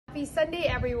Happy Sunday,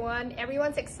 everyone.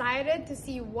 Everyone's excited to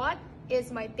see what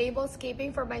is my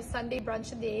tablescaping for my Sunday brunch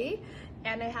today.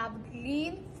 And I have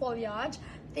green foliage.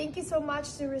 Thank you so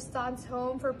much to Rustan's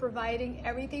Home for providing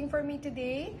everything for me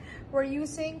today. We're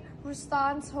using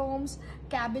Rustan's Home's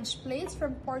cabbage plates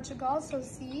from Portugal. So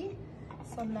see,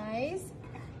 so nice.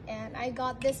 And I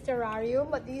got this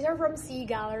terrarium, but these are from Sea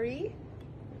Gallery.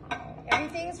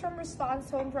 Everything is from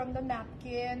Rustan's Home, from the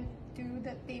napkin to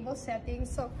the table settings.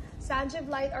 So Sanjiv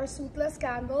Light are sootless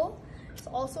candle.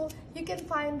 So also you can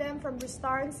find them from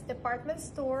Rustan's department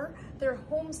store, their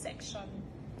home section.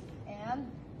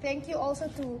 And thank you also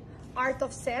to Art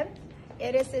of Scent.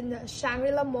 It is in the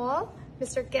Shangri-La Mall.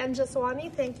 Mr. Ken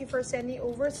Jaswani, thank you for sending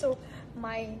over. So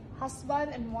my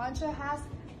husband and Wanja has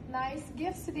nice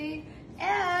gifts today.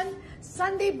 And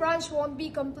Sunday brunch won't be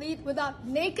complete without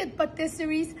Naked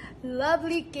Patisserie's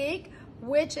lovely cake,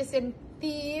 which is in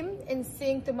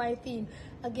sync to my theme.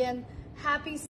 Again, happy